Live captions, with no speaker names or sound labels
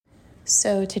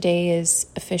So today is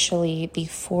officially the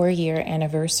 4-year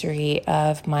anniversary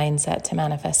of Mindset to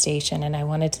Manifestation, and I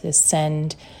wanted to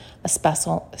send a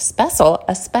special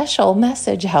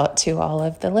message out to all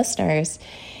of the listeners,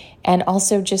 and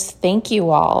also just thank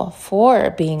you all for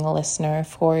being a listener,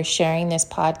 for sharing this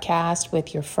podcast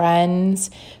with your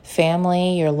friends,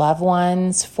 family, your loved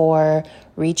ones, for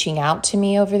reaching out to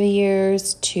me over the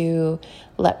years to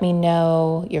let me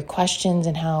know your questions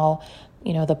and how,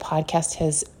 the podcast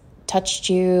has touched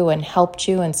you and helped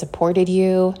you and supported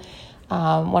you.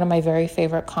 One of my very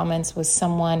favorite comments was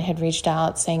someone had reached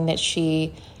out saying that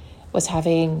she was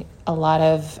having a lot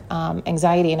of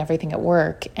anxiety and everything at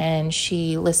work, and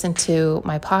she listened to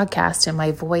my podcast and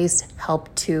my voice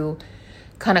helped to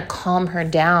kind of calm her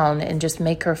down and just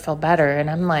make her feel better. And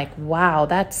I'm like, wow,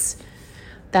 that's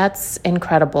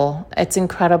incredible. It's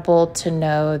incredible to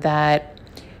know that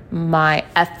my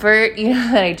effort,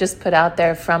 that I just put out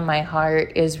there from my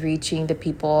heart is reaching the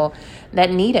people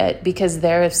that need it, because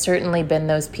there have certainly been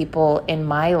those people in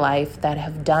my life that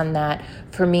have done that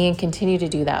for me and continue to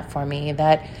do that for me,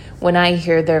 that when I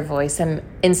hear their voice, I'm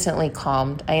instantly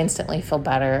calmed. I instantly feel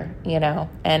better,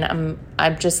 and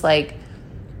I'm just like,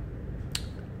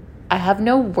 I have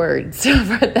no words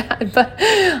for that, but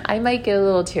I might get a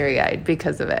little teary-eyed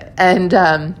because of it.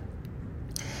 And,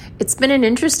 it's been an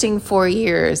interesting 4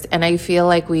 years, and I feel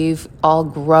like we've all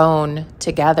grown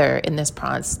together in this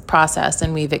process,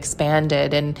 and we've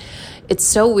expanded. And it's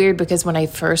so weird because when I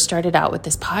first started out with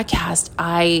this podcast,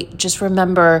 I just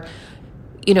remember,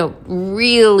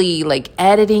 really like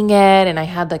editing it, and I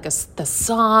had like the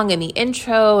song and the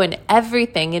intro and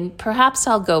everything. And perhaps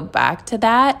I'll go back to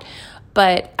that.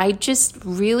 But I just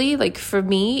really, for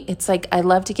me, it's like I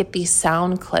love to get these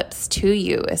sound clips to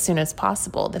you as soon as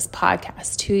possible, this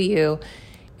podcast to you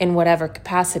in whatever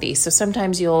capacity. So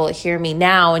sometimes you'll hear me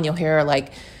now and you'll hear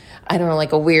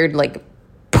a weird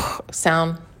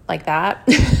sound like that.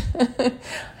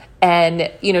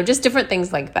 And, just different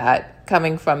things like that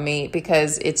coming from me,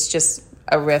 because it's just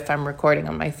a riff I'm recording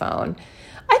on my phone.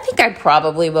 I think I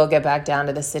probably will get back down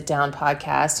to the sit down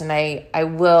podcast, and I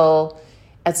will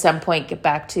at some point get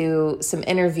back to some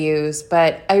interviews,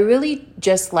 but I really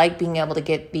just like being able to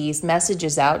get these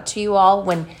messages out to you all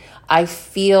when I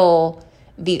feel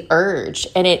the urge.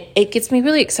 And it gets me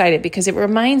really excited because it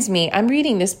reminds me, I'm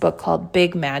reading this book called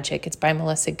Big Magic. It's by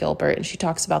Melissa Gilbert, and she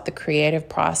talks about the creative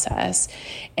process.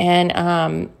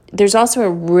 And there's also a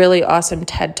really awesome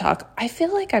TED Talk. I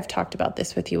feel like I've talked about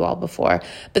this with you all before,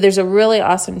 but there's a really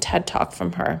awesome TED Talk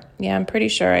from her. Yeah, I'm pretty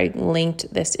sure I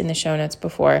linked this in the show notes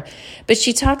before. But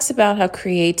she talks about how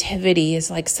creativity is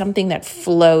like something that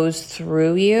flows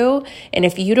through you. And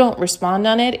if you don't respond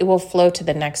on it, it will flow to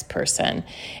the next person.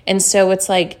 And so it's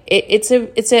like,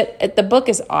 the book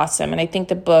is awesome. And I think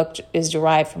the book is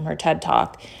derived from her TED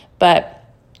Talk.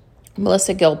 But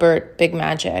Melissa Gilbert, Big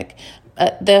Magic.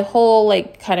 The whole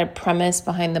kind of premise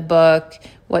behind the book,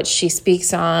 what she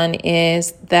speaks on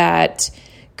is that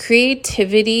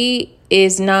creativity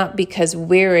is not because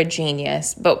we're a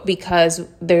genius, but because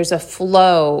there's a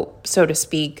flow, so to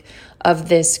speak, of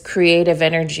this creative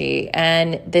energy.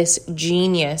 And this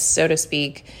genius, so to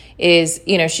speak, is,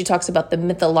 she talks about the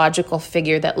mythological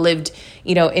figure that lived,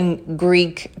 in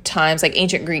Greek times, like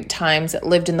ancient Greek times, that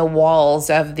lived in the walls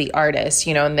of the artist,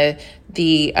 and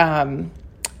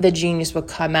the genius would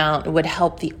come out and would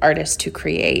help the artist to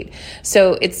create.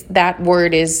 So it's that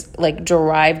word is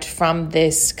derived from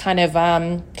this kind of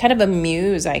a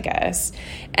muse, I guess,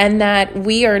 and that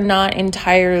we are not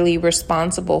entirely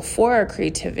responsible for our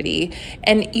creativity.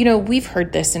 And, we've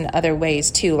heard this in other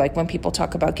ways too, like when people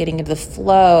talk about getting into the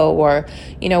flow, or,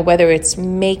 whether it's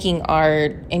making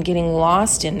art and getting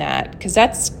lost in that, because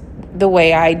that's the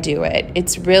way I do it.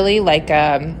 It's really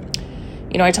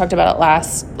I talked about it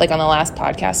on the last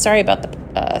podcast. Sorry about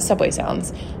the subway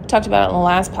sounds. I talked about it on the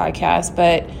last podcast,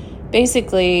 but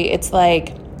basically it's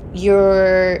like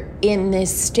you're in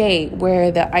this state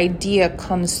where the idea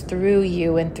comes through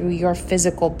you, and through your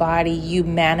physical body, you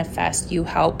manifest, you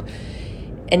help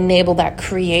enable that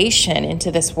creation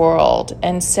into this world.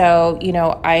 And so,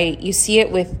 you see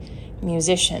it with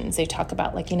musicians. They talk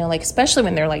about especially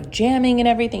when they're jamming and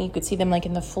everything, you could see them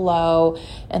in the flow,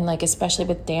 and especially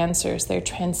with dancers, they're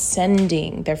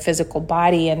transcending their physical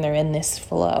body and they're in this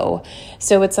flow.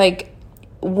 So it's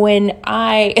when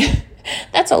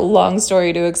that's a long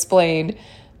story to explain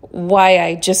why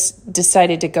I just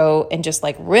decided to go and just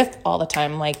riff all the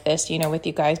time like this, with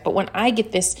you guys. But when I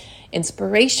get this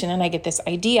inspiration and I get this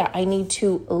idea, I need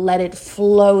to let it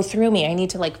flow through me. I need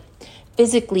to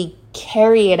physically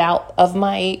carry it out of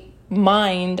my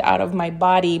mind, out of my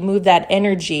body, move that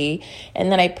energy,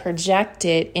 and then I project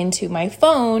it into my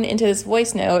phone, into this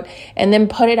voice note, and then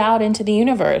put it out into the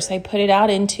universe. I put it out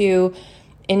into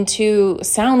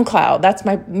SoundCloud. That's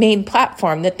my main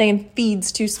platform that then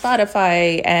feeds to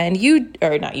Spotify and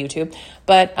not YouTube,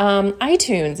 but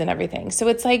iTunes and everything. So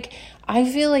it's like, I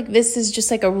feel like this is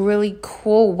just like a really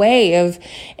cool way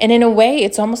and in a way,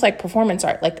 it's almost like performance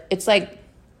art. Like, it's like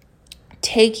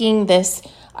taking this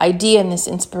idea and this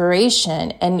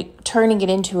inspiration and turning it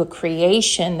into a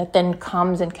creation that then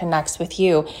comes and connects with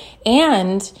you.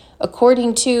 And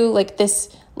according to like this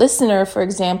listener, for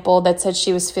example, that said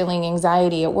she was feeling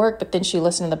anxiety at work, but then she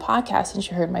listened to the podcast and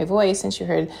she heard my voice and she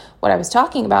heard what I was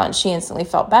talking about and she instantly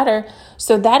felt better.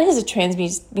 So that is a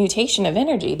transmutation of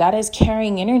energy. That is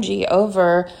carrying energy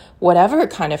over whatever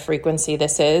kind of frequency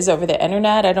this is, over the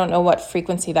internet. I don't know what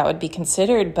frequency that would be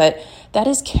considered, but that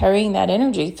is carrying that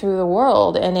energy through the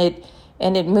world, and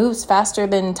it moves faster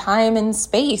than time and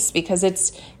space because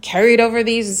it's carried over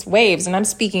these waves. And I'm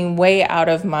speaking way out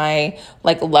of my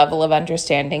like level of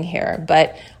understanding here,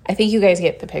 but I think you guys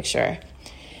get the picture.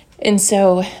 And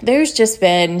so there's just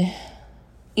been,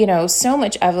 so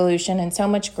much evolution and so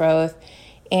much growth.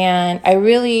 And I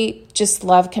really just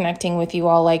love connecting with you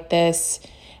all like this.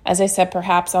 As I said,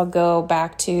 perhaps I'll go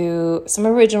back to some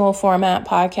original format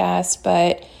podcasts,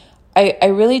 but I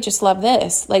really just love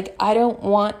this. Like, I don't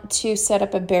want to set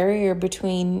up a barrier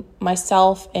between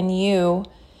myself and you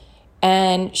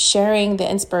and sharing the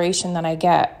inspiration that I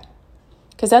get.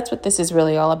 Because that's what this is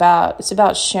really all about. It's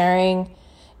about sharing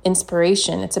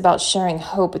inspiration. It's about sharing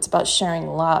hope. It's about sharing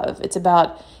love. It's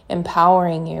about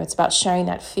empowering you. It's about sharing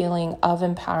that feeling of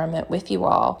empowerment with you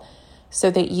all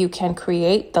so that you can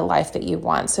create the life that you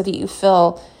want, so that you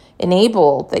feel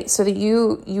enabled, so that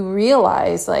you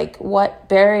realize, like, what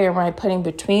barrier am I putting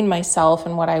between myself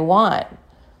and what I want?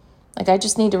 Like, I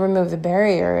just need to remove the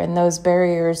barrier, and those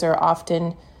barriers are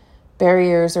often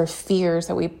barriers or fears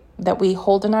that we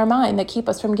hold in our mind that keep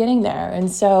us from getting there.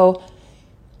 And so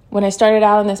when I started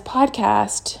out on this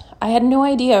podcast, I had no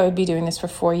idea I would be doing this for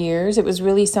 4 years. It was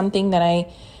really something that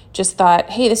I just thought,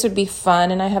 hey, this would be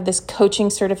fun. And I have this coaching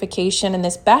certification and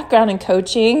this background in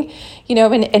coaching, in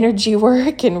energy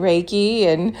work and Reiki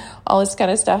and all this kind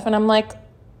of stuff. And I'm like,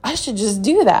 I should just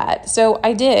do that. So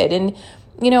I did. And,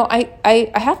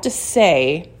 I have to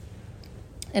say,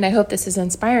 and I hope this is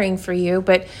inspiring for you,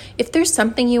 but if there's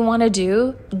something you want to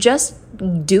do, just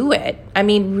do it. I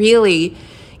mean, really,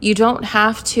 you don't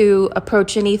have to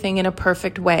approach anything in a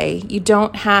perfect way. You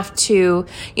don't have to,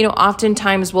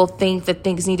 oftentimes we'll think that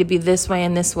things need to be this way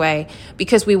and this way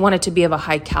because we want it to be of a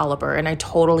high caliber. And I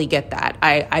totally get that.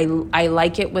 I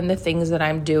like it when the things that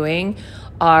I'm doing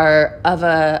are of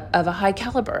a high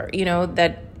caliber,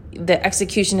 that the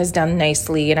execution is done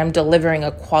nicely and I'm delivering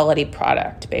a quality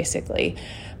product, basically.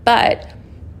 But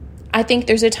I think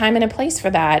there's a time and a place for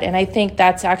that. And I think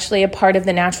that's actually a part of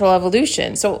the natural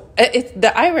evolution. So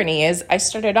the irony is I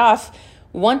started off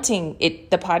wanting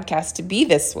the podcast to be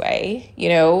this way,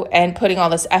 and putting all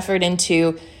this effort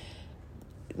into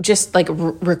just like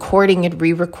recording and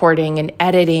re-recording and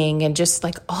editing and just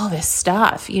like all this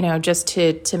stuff, just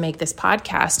to make this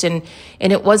podcast.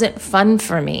 And it wasn't fun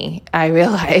for me, I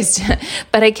realized,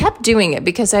 but I kept doing it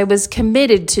because I was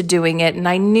committed to doing it and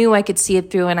I knew I could see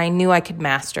it through and I knew I could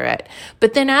master it.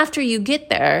 But then after you get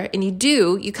there and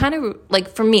you kind of like,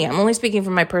 for me, I'm only speaking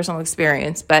from my personal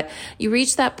experience, but you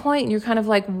reach that point and you're kind of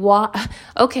like, what?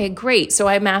 Okay, great. So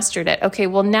I mastered it. Okay,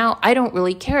 well now I don't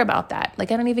really care about that.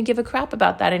 Like I don't even give a crap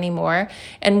about that anymore.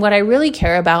 And what I really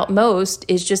care about most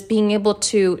is just being able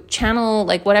to channel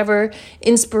like whatever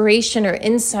inspiration or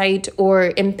insight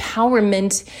or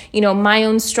empowerment, my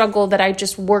own struggle that I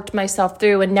just worked myself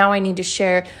through. And now I need to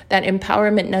share that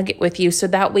empowerment nugget with you so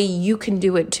that way you can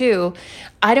do it too.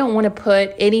 I don't want to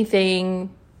put anything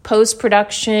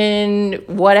post-production,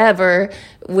 whatever,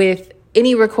 with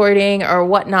any recording or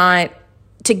whatnot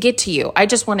to get to you. I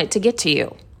just want it to get to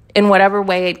you in whatever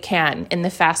way it can, in the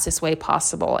fastest way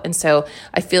possible. And so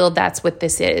I feel that's what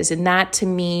this is. And that to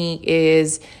me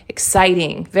is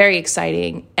exciting, very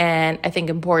exciting, and I think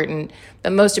important.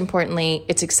 But most importantly,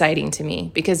 it's exciting to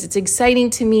me because it's exciting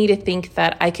to me to think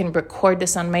that I can record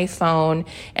this on my phone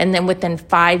and then within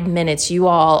 5 minutes, you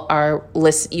are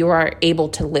able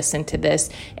to listen to this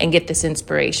and get this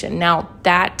inspiration. Now,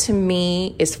 that to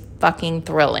me is fucking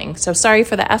thrilling. So sorry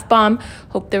for the F-bomb.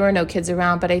 Hope there were no kids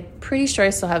around, but I'm pretty sure I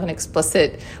still have an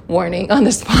explicit warning on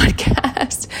this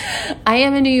podcast. I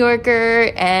am a New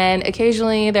Yorker and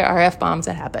occasionally there are F-bombs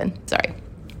that happen.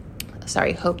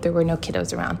 Sorry. Hope there were no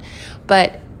kiddos around.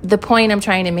 But the point I'm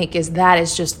trying to make is that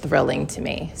is just thrilling to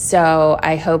me. So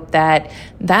I hope that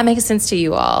makes sense to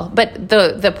you all. But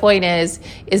the point is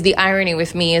the irony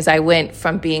with me is I went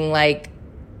from being like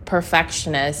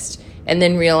perfectionist and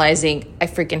then realizing I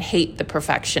freaking hate the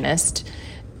perfectionist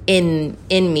in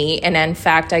me. And in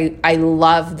fact, I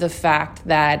love the fact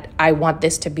that I want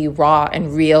this to be raw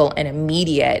and real and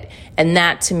immediate. And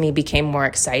that to me became more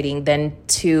exciting than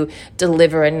to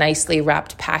deliver a nicely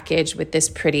wrapped package with this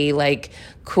pretty, like,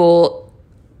 cool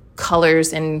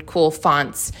colors and cool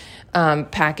fonts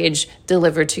package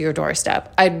delivered to your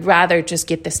doorstep. I'd rather just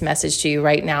get this message to you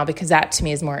right now, because that to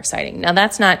me is more exciting. Now,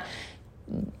 that's not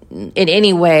in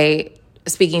any way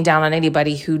speaking down on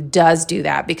anybody who does do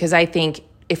that, because I think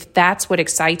if that's what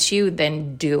excites you,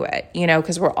 then do it,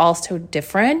 because we're all so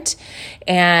different.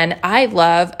 And I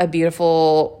love a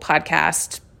beautiful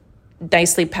podcast,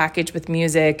 nicely packaged with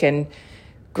music and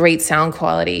great sound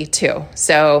quality too.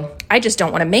 So I just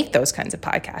don't want to make those kinds of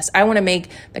podcasts. I want to make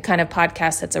the kind of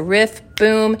podcast that's a riff,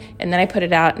 boom, and then I put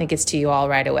it out and it gets to you all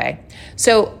right away.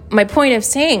 So my point of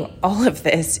saying all of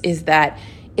this is that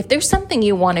if there's something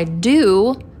you want to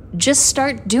do, just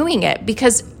start doing it,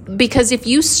 because if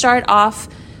you start off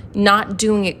not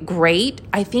doing it great,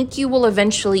 I think you will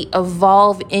eventually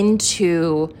evolve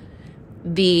into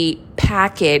the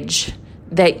package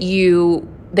that you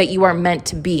are meant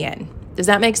to be in. Does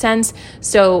that make sense?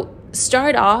 So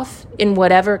start off in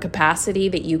whatever capacity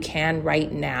that you can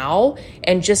right now,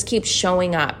 and just keep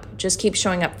showing up. Just keep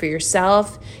showing up for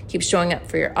yourself, keep showing up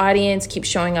for your audience, keep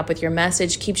showing up with your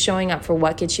message, keep showing up for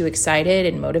what gets you excited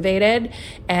and motivated.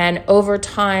 And over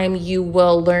time, you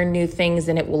will learn new things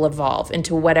and it will evolve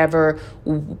into whatever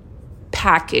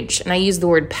package. And I use the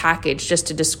word package just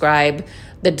to describe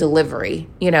the delivery,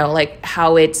 like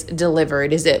how it's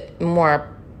delivered. Is it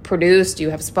more produced? Do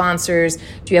you have sponsors?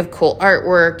 Do you have cool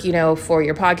artwork, for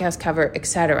your podcast cover,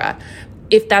 etc.?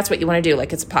 If that's what you want to do,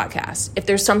 like it's a podcast. If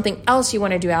there's something else you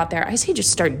want to do out there, I say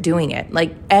just start doing it.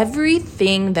 Like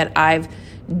everything that I've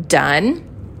done,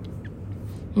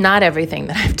 not everything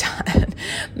that I've done,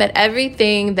 but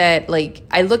everything that, like,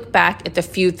 I look back at the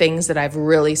few things that I've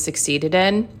really succeeded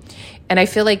in. And I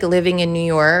feel like living in New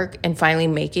York and finally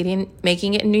making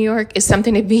it in New York is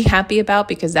something to be happy about,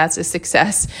 because that's a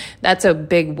success. That's a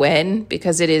big win,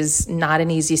 because it is not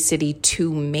an easy city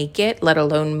to make it, let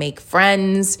alone make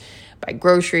friends, buy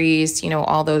groceries,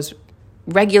 all those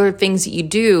regular things that you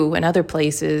do in other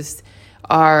places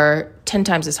are 10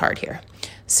 times as hard here.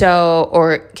 So,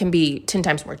 or can be 10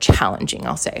 times more challenging,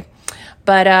 I'll say.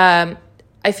 But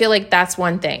I feel like that's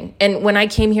one thing. And when I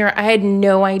came here, I had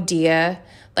no idea.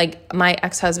 Like my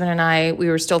ex-husband and I, we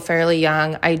were still fairly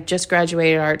young. I just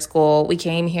graduated art school. We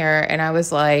came here and I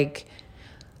was like,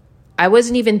 I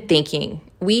wasn't even thinking.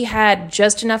 We had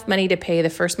just enough money to pay the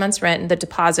first month's rent and the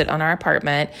deposit on our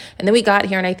apartment. And then we got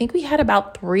here and I think we had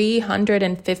about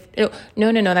 350.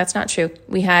 No, that's not true.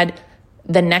 We had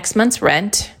the next month's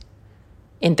rent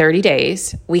in 30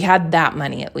 days. We had that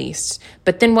money at least.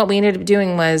 But then what we ended up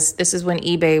doing was, this is when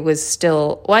eBay was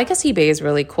still, well, I guess eBay is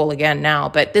really cool again now,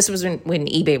 but this was when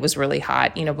eBay was really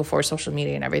hot, before social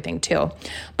media and everything too.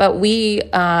 But we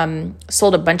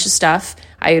sold a bunch of stuff.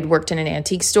 I had worked in an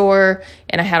antique store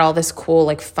and I had all this cool,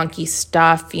 like funky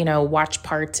stuff, watch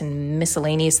parts and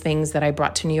miscellaneous things that I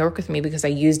brought to New York with me because I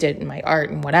used it in my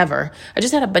art and whatever. I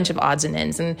just had a bunch of odds and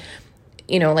ends and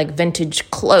like vintage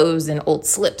clothes and old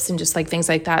slips and just like things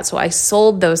like that. So I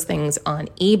sold those things on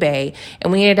eBay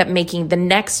and we ended up making the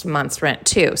next month's rent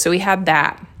too. So we had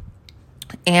that.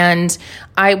 And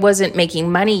I wasn't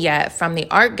making money yet from the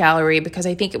art gallery because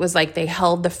I think it was like they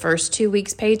held the first 2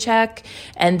 weeks paycheck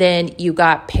and then you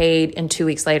got paid in 2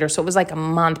 weeks later. So it was like a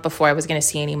month before I was going to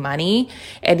see any money.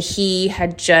 And he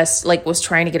had just was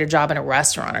trying to get a job in a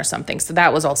restaurant or something. So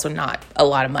that was also not a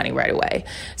lot of money right away.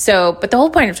 So, but the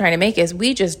whole point of trying to make is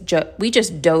we just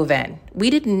dove in. We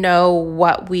didn't know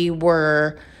what we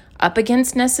were up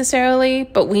against necessarily,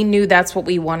 but we knew that's what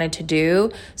we wanted to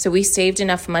do. So we saved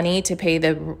enough money to pay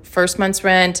the first month's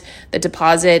rent, the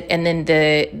deposit, and then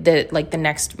the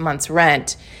next month's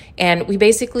rent. And we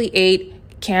basically ate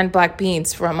canned black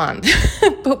beans for a month,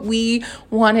 but we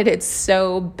wanted it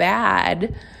so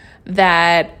bad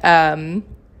that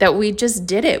that we just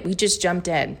did it. We just jumped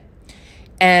in.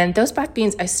 And those black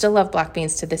beans, I still love black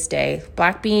beans to this day.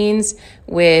 Black beans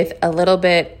with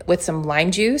some lime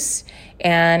juice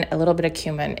and a little bit of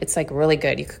cumin. It's like really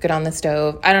good. You cook it on the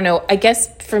stove. I don't know. I guess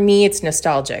for me, it's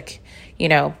nostalgic,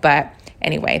 but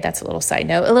anyway, that's a little side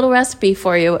note, a little recipe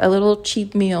for you, a little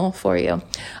cheap meal for you.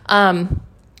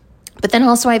 But then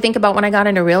also I think about when I got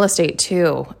into real estate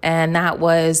too. And that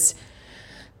was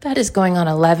That is going on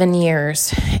 11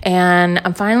 years. And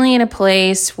I'm finally in a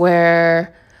place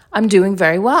where I'm doing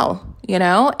very well,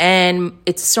 and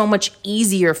it's so much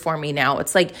easier for me now.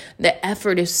 It's like the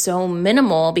effort is so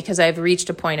minimal because I've reached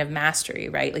a point of mastery,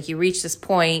 right? Like you reach this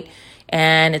point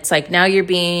and it's like now you're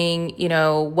being,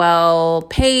 well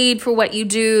paid for what you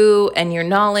do and your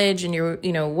knowledge and your,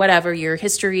 whatever, your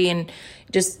history and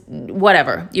just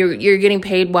whatever. You're getting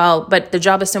paid well, but the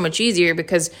job is so much easier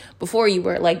because before you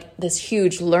were like this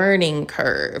huge learning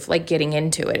curve, like getting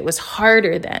into it. It was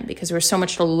harder then because there was so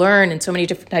much to learn and so many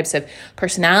different types of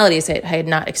personalities that I had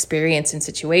not experienced in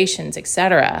situations,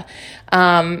 etc.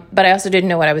 But I also didn't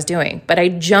know what I was doing. But I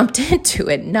jumped into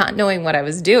it not knowing what I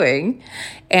was doing.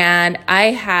 And I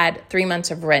had 3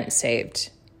 months of rent saved.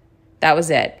 That was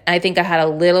it. I think I had a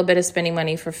little bit of spending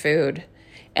money for food.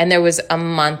 And there was a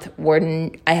month where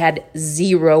I had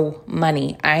zero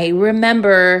money. I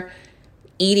remember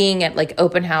eating at like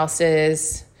open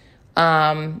houses.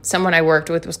 Someone I worked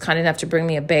with was kind enough to bring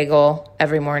me a bagel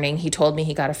every morning. He told me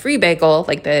he got a free bagel.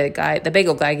 Like the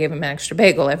bagel guy gave him an extra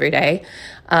bagel every day.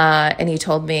 And he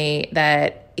told me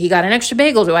that he got an extra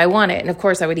bagel. Do I want it? And of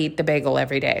course I would eat the bagel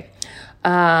every day.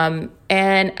 And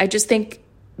I just think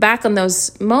back on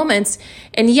those moments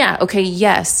and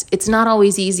yes, it's not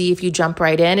always easy if you jump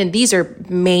right in. And these are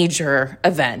major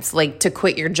events, like to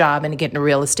quit your job and get into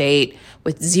real estate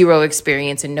with zero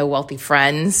experience and no wealthy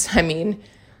friends. I mean,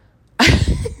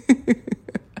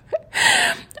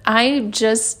 I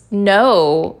just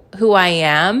know who I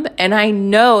am. And I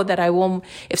know that I will,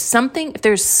 if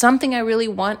there's something I really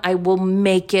want, I will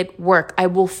make it work. I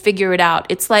will figure it out.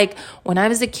 It's like when I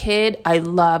was a kid, I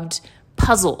loved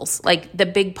puzzles, like the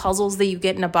big puzzles that you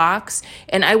get in a box.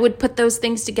 And I would put those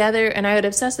things together and I would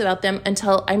obsess about them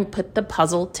until I put the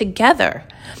puzzle together.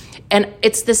 And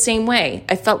it's the same way.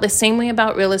 I felt the same way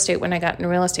about real estate when I got into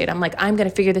real estate. I'm like, I'm going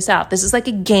to figure this out. This is like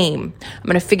a game. I'm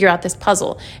going to figure out this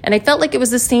puzzle. And I felt like it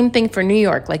was the same thing for New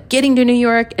York. Like getting to New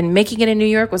York and making it in New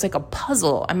York was like a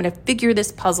puzzle. I'm going to figure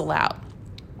this puzzle out.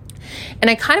 And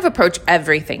I kind of approach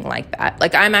everything like that.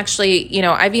 Like I'm actually,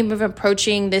 I've even been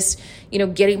approaching this,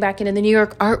 getting back into the New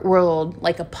York art world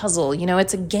like a puzzle.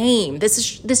 It's a game.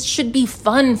 This should be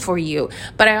fun for you.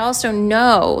 But I also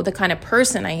know the kind of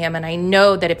person I am. And I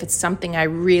know that if it's something I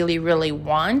really, really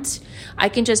want, I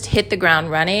can just hit the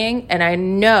ground running. And I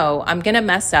know I'm going to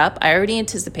mess up. I already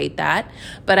anticipate that.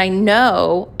 But I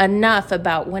know enough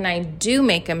about when I do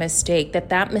make a mistake,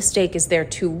 that mistake is there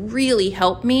to really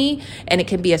help me. And it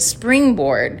can be a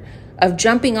springboard of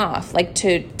jumping off, like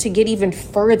to get even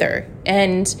further.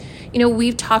 And,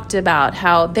 we've talked about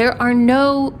how there are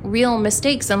no real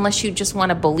mistakes unless you just want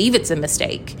to believe it's a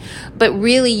mistake. But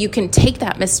really, you can take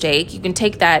that mistake, you can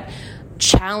take that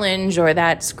challenge or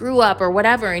that screw up or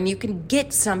whatever, and you can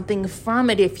get something from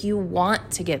it if you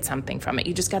want to get something from it.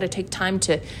 You just got to take time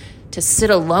to sit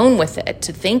alone with it,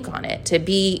 to think on it, to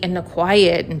be in the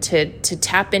quiet and to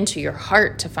tap into your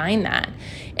heart to find that.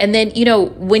 And then,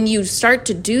 when you start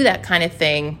to do that kind of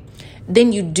thing,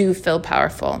 then you do feel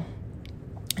powerful.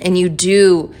 And you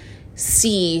do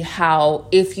see how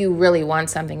if you really want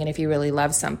something and if you really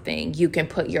love something, you can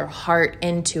put your heart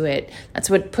into it. That's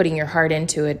what putting your heart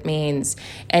into it means.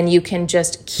 And you can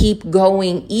just keep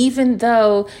going, even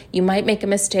though you might make a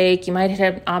mistake, you might hit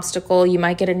an obstacle, you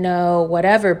might get a no,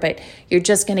 whatever, but you're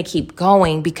just going to keep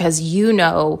going because you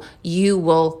know you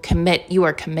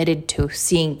are committed to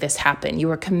seeing this happen.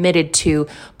 You are committed to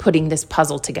putting this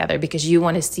puzzle together because you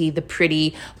want to see the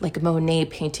pretty, like Monet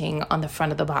painting on the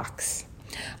front of the box.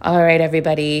 All right,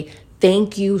 everybody.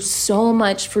 Thank you so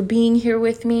much for being here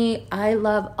with me. I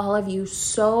love all of you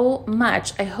so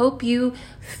much. I hope you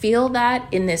feel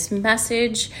that in this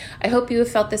message. I hope you have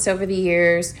felt this over the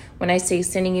years when I say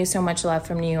sending you so much love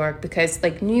from New York, because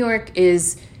New York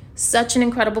is such an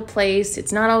incredible place.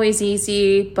 It's not always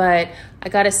easy, but I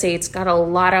gotta say it's got a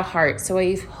lot of heart. So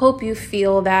I hope you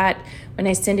feel that when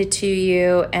I send it to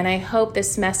you, and I hope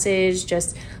this message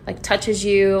just touches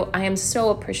you. I am so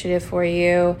appreciative for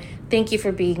you. Thank you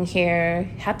for being here.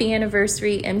 Happy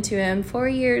anniversary, M2M, 4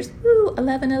 years. Woo,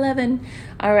 11/11.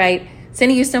 All right,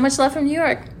 sending you so much love from New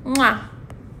York. Mwah.